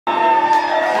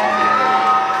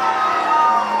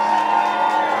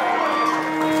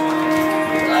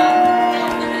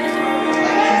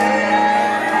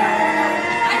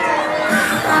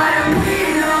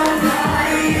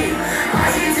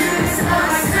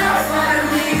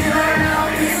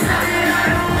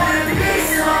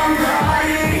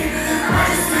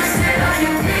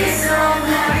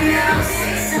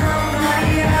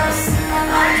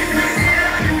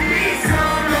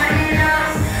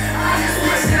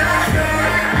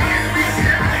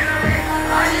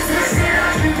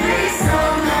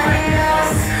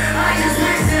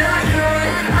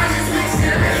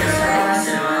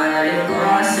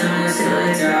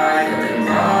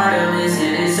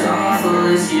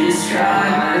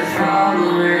try, but the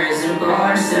problem is the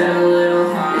bar set a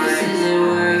little high. This isn't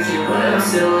working, but I'm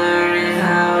still learning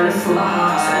how to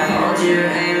fly. So hold your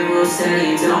aim, we'll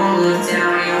say you don't look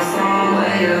down, you'll fall.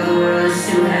 Weight of the world is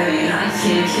too heavy, I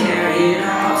can't carry it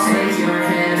all. Take your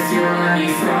hand if you let me,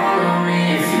 follow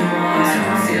me if you want.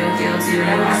 Don't feel guilty when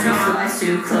you watch me fly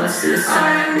too close to the sun. I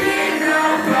don't need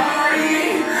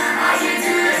nobody, I can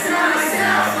do this by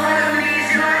myself. I don't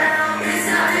need your help, it's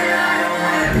not that I don't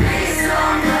wanna be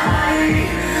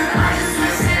somebody. I just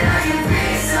wish that I could be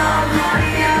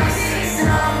somebody else, be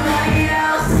somebody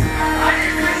else. I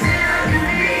just wish that I could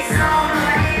be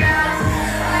somebody else.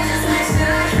 I just wish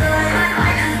that I could, I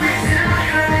just wish that I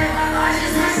could, I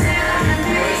just wish that I could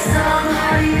be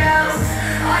somebody else.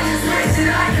 I just wish that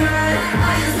I could,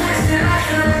 I just wish that I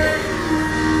could.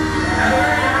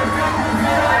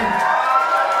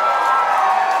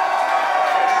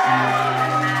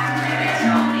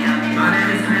 My name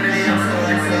is kennedyxoxo.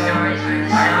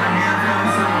 I have no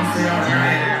songs to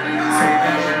alternate. So you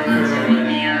better prove it.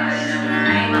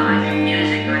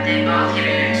 Music, but they both give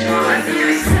it a try. I feel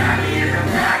exactly in the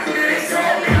back, but they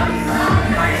told me I'll be fine.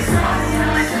 My songs is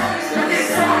my songs, but they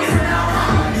song is about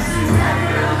home. This is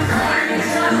never on the corner,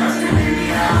 because I lost you in the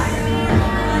eye.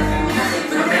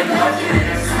 But they both give it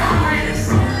a try.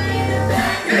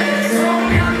 They told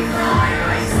me I'll be fine.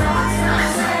 My songs is my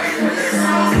songs, but they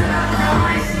song is about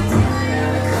home.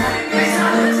 Because I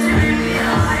lost you in the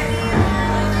eye.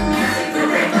 But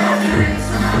they both give it a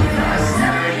try. I was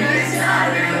never gonna die,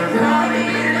 they were robbing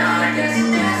me tonight. There's a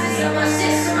distance of my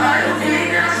system, I don't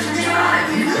think I should try.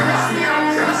 You cross me,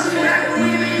 I'll cross you, I can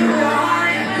leave me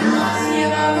behind. I'm lost in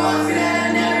my walk that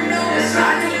I never know. It's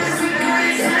like the sweet good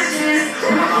intentions.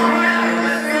 I'm all right, I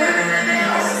was living and they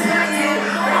all suspected.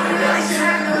 I'm the right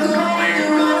track, I'm going in the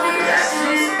wrong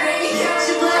directions. Baby, count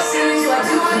your blessings, I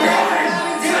do my best.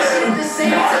 I'm the same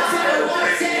time, I don't want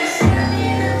to take shit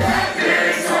in the back.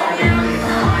 They told me I'll be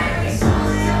fine.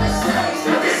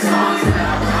 But this song's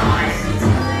about pride.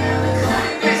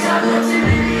 Yes, I looked him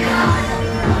in the eye.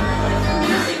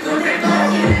 Music, but they both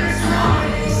give it a try.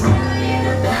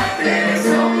 They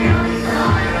told me I'll be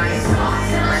fine. My songs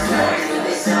tell my stories, but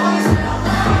this song's about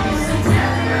pride. You see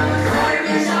death around the corner,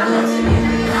 bitch, I looked him in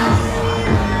the eye.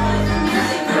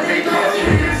 Music, but they both give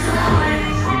it a try.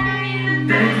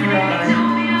 Thank you, Rod.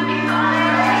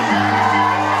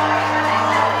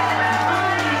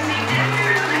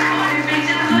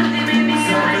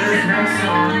 Next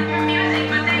song, if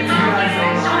you guys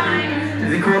don't mind, is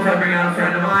it cool if I bring out a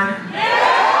friend of mine?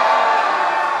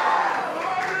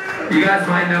 You guys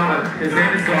might know him. His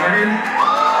name is Guardin.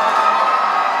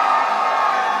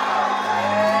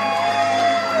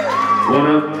 What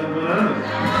up, what up, what up?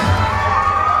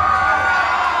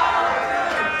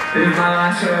 This is my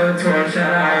last show of the tour.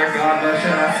 Shout out God bless,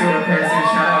 shout out to a person,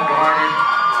 shout out Guardin.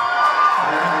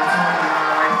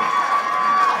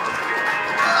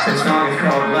 This song is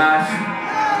called Glass.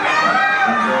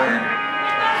 Enjoy it.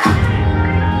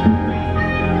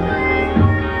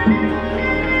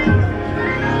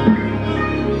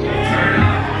 Turn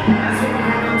up. That's what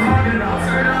I'm talking about.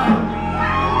 Turn up.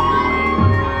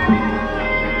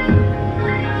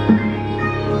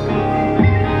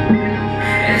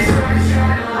 And it's hard to try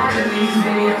to lie to me,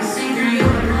 baby. I can see through you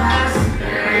like glass.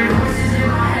 And your voices in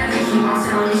my head, they keep on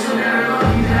telling me she'll never love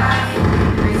you back.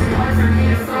 Makes it hard for me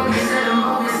to focus and I'm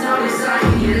always noticed I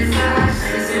can get attached.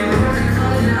 They say we're frozen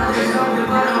clothes and others open,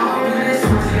 but I'm hoping this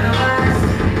one's gonna last.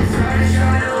 It's hard to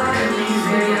try to lie to me,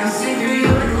 baby. I see through you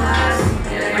like glass.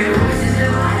 And your voices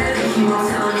in my head, they keep on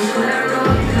telling me she'll never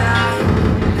love you back.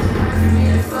 It's hard for me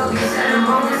to focus and I'm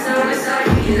always noticed I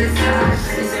can get attached.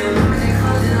 They say we're frozen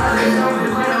clothes and others open,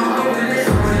 but I'm hoping this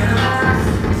one's gonna last.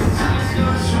 Sometimes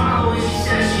gonna smile when she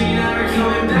says she never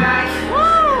coming back.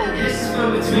 This is but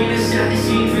between us, set the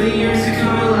scene for the years to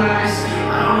come and last.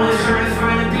 I don't always try to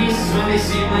find the pieces when they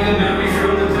seem like a memory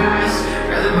from the past.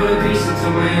 Rather put a piece into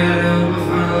my head, I hope I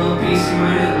find a little piece in my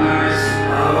head last.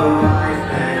 Oh, I've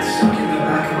been stuck in the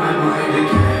back of my mind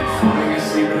again, falling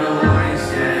asleep in a lion's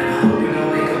den, hoping to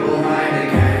wake up alive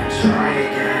again. Try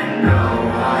again, no,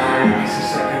 I waste a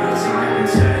second of time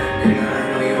pretending that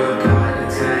I know you have got a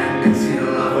 10. Can see the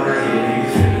love when I hear you,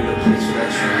 fit in the place where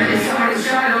I try. It's hard to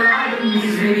try to lie to me,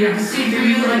 baby. I can see through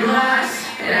you like glass.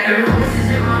 And your voices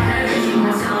in my head, they keep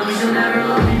on telling me she'll never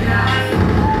love you back.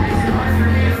 Makes it hard for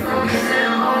me to focus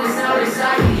and I'm always noticed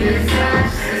I can get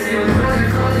attached. They say we're frozen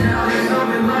clothes and others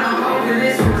open, but I'm hoping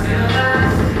this one's gonna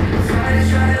last. It's hard to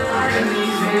try to lie to me,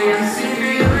 baby. I can see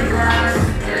through you like glass.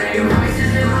 And your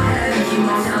voices in my head, they keep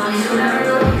on telling me she'll never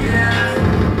love you back.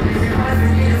 Makes it hard for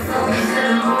me to focus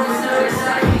and I'm always noticed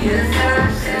I can get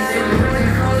attached. They say we're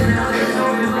frozen clothes and others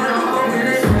open, but I'm hoping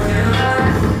this one's gonna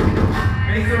last.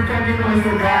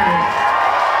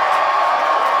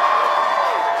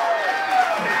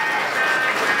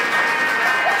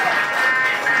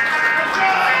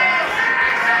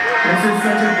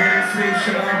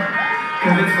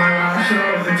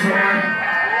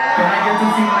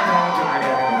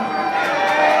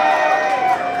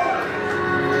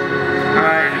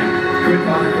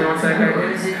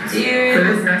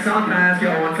 song, can I ask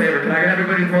y'all one favor? Can I get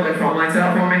everybody to pull their phone lights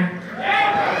out for me?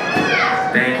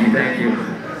 Thank you, thank you.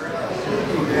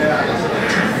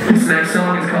 This next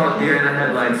song is called Deer in the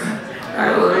Headlights.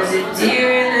 I was a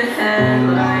deer in the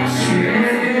headlights, shooting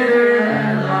through the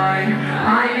red light.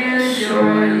 I knew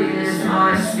surely this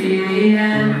must be the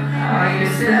end. I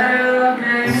guess better luck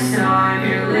next time.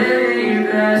 You're living your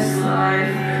best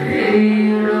life. Baby,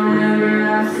 you don't ever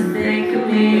have to think of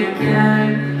me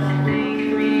again.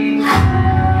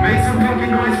 Make some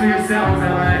fucking noise for yourselves,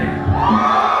 alright?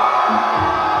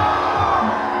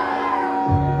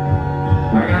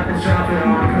 I got the chopper, I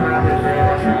wanna come out there for the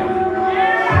outro.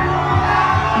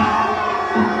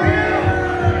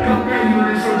 Come back, you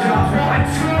initial drops. 1,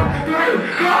 2,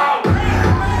 3, go!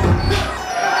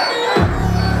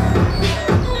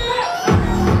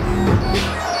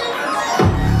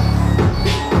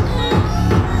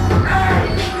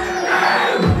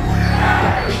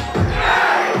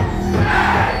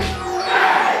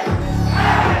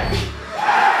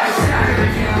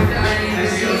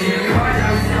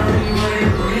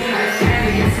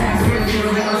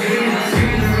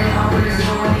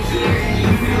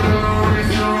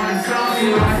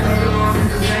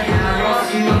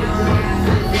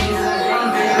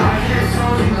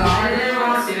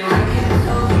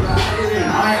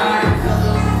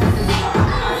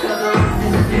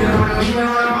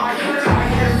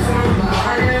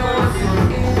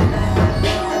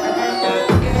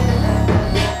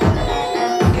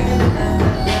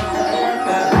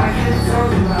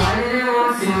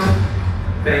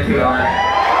 Thank you, Ellen.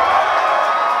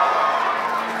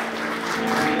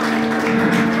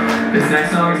 This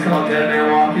next song is called Dead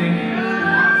Man Walking. If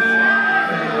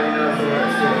anybody knows the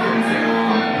words to it, can sing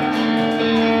along.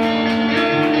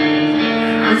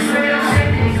 I'm straight up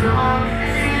saying things wrong.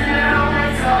 Seeing that I don't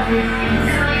like talking. You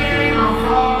tell me it ain't my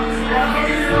fault. I'll get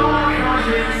this all my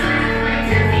conscience.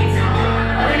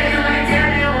 I think it's like dead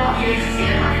man walking.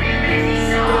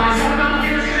 So I talk about my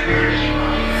feelings.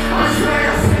 I'm straight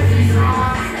up saying things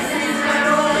wrong. Seeing that I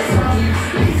don't like talking.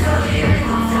 You tell me it ain't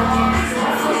my fault.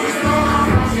 I'll get this all my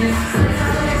conscience.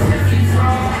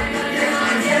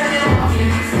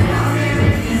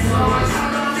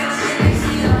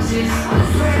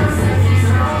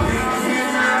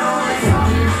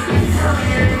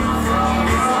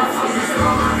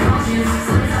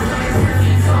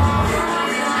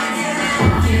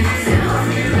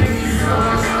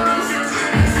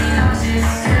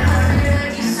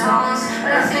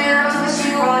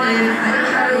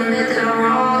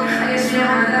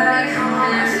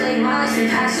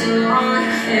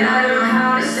 And I don't know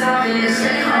how to stop it. It's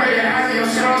getting harder as I go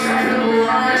strong. Try to move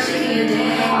on, shaking your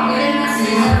day. I'm getting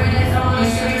messages every day from the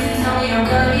streets. You tell me I'm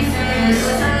gonna be famous.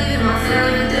 So I'm leaving my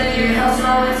family with the year. Helps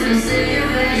my way to the city of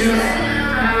Vegas.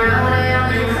 I'm rolling out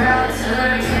the crowd till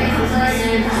I can't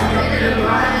complacent. I made it a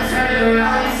ride and turned it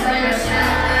around. You tell your shit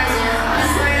amazing. I'm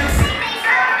just waiting to see me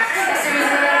first. It's the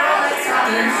reason that I don't like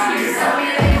talking. You just tell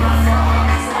me it ain't my fault.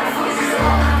 So I focus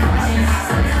on my conscience.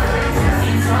 Sometimes I just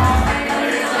keep talking.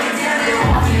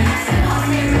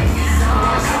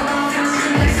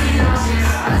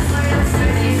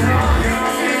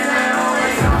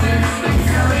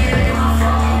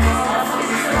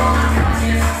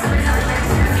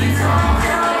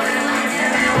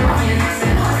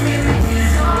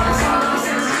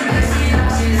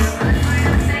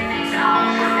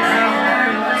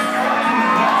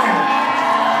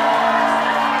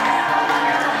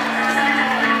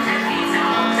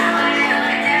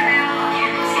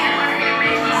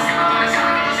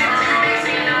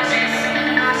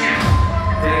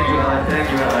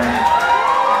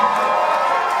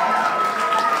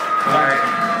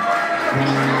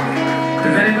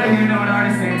 Does anybody here know an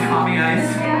artist named Tommy Ice?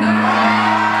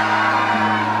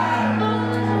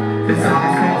 This song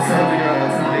is called Soulja by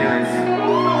Tommy Ice.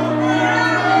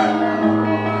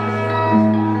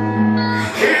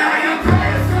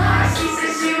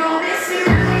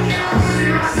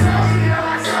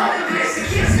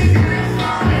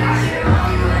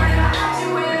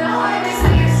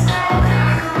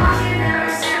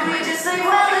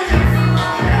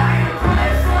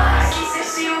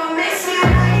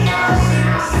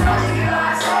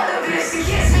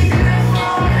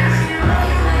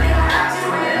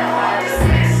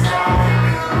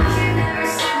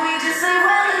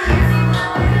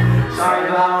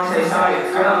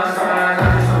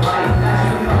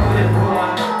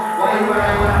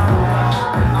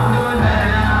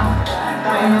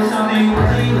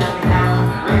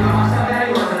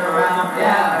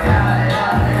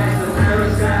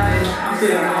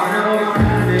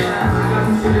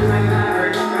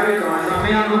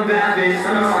 I'm a bad bitch,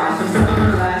 I'm a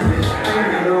last bitch. I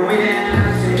remember we didn't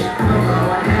have shit.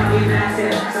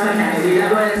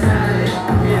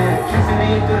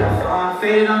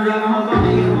 faded, I'm driving home,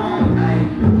 gonna get home.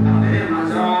 I've been in my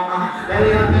zone,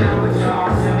 lately I've been with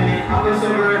y'all, sipping it. I've been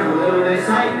sober in a little bit,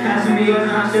 sight, casting videos and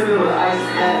I sip it with ice.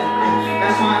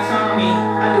 That's why it's on me.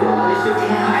 I do all this shit for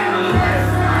my family.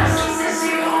 She said she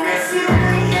gon' miss you,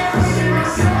 yeah. She was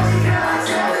soulja girl, I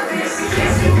tell the bitch to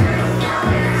kiss you.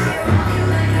 You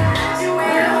like I had you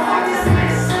in a heart that's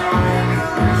messed up.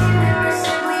 You never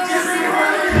simply just like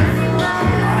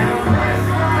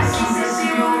butterfly. She said she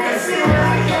gon' miss you,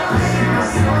 yeah. She was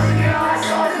soulja girl, I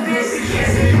told the bitch to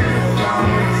kiss you.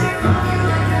 You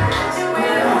like I had you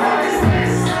in a heart that's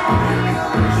messed up.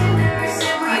 You never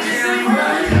simply just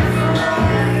like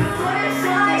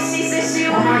butterfly. She said she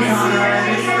gon' miss you, yeah.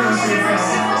 She was soulja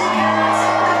girl, I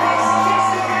told the bitch to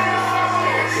kiss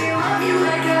you. You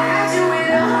like I had you in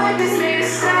a heart that's made of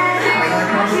stone.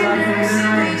 You never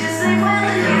simply just like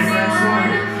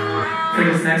For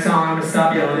this next song, I'm gonna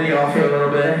stop yelling at y'all for a little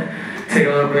bit, take a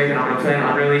little break, and I'm gonna play an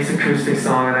unreleased acoustic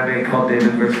song that I made called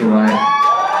David vs. Goliath.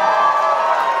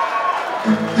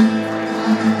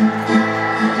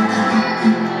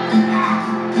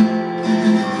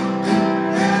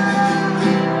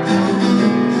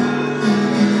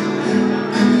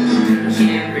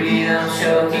 Can't breathe, I'm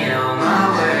choking on my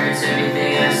words.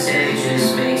 Everything I say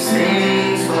just makes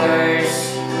things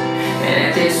worse. And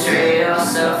at this rate I'll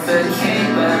suffocate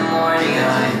by morning.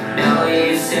 I know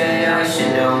you say I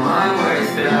should know my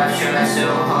worth, but I've tried so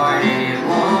hard and it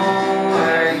won't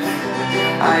work.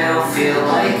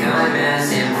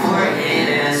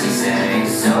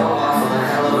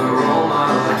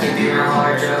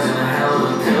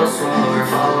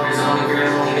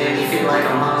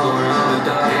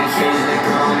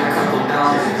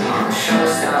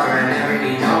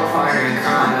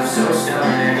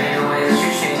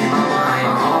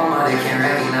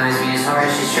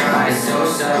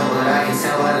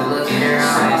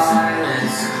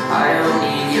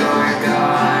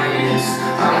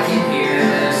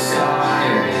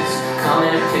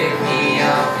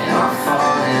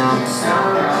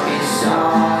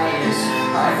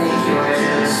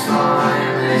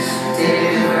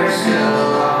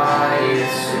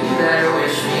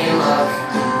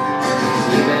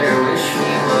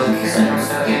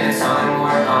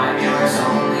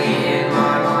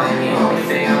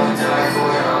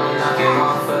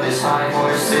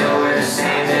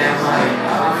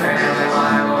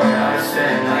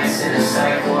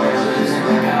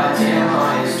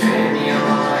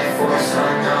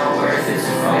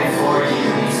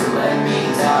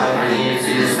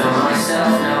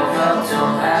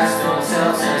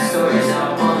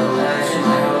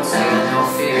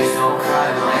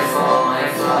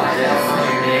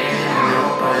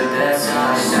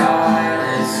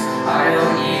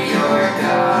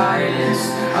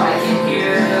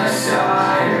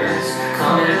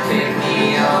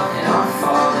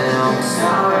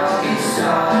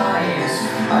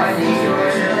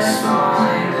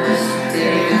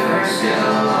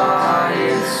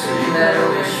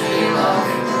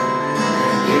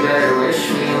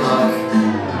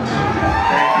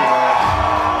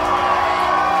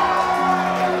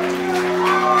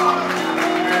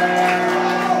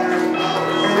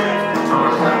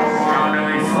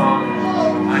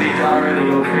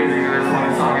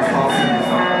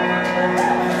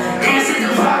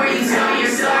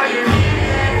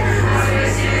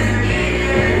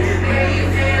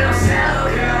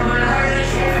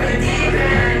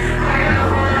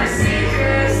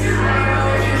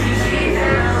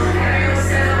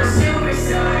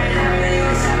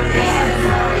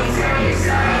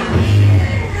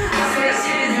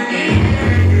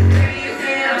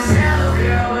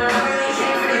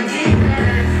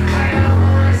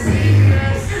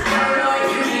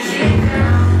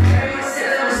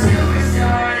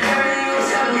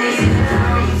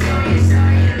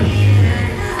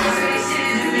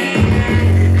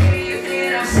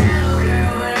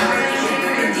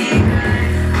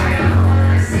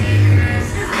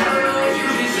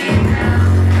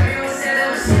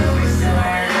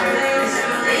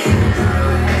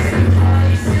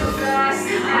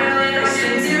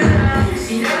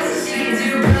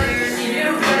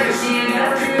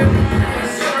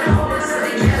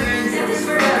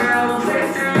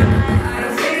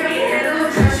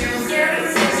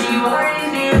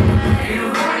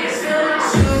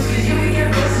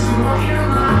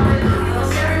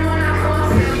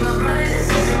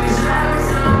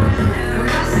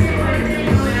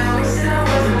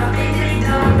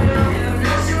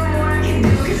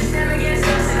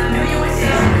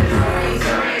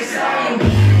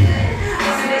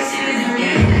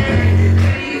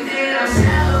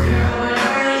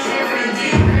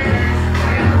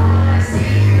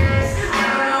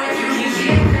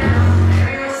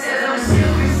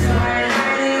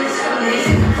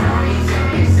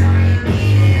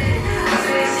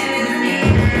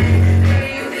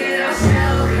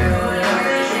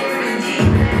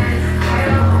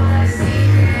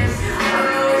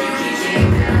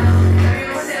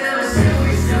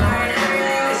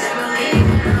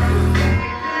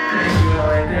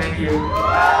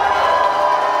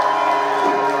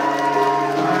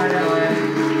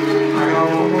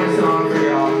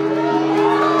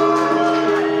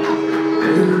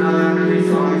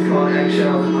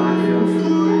 shells and minefields.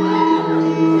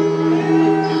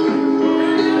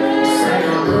 Said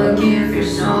I'm looking for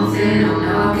something I'm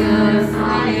not gonna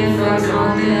find. If I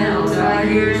don't, then I'll die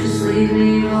here. Just leave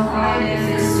me behind. If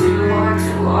it's too hard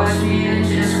to watch me, then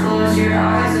just close your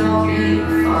eyes, I'll be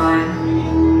fine.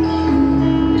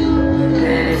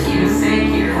 And if you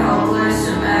think you're helpless,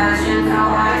 imagine how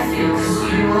I feel. 'Cause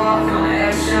you walk on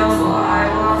eggshells while I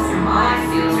walk through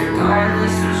minefields.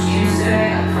 Regardless what you say,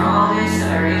 I promise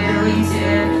I really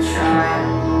did try.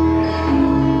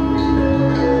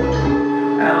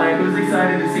 And like, who's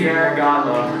excited to see Eric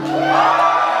Godlow?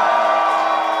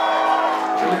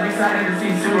 Who's excited to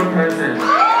see Super Person?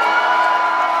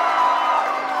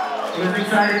 Who's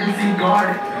excited to see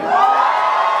Guardin?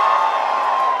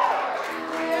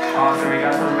 Awesome, we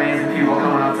got some amazing people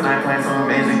coming up tonight playing some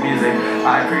amazing music.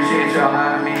 I appreciate y'all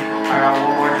having me. I got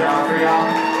one more job for y'all.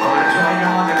 I'm gonna join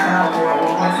y'all in the crowd for one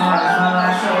more.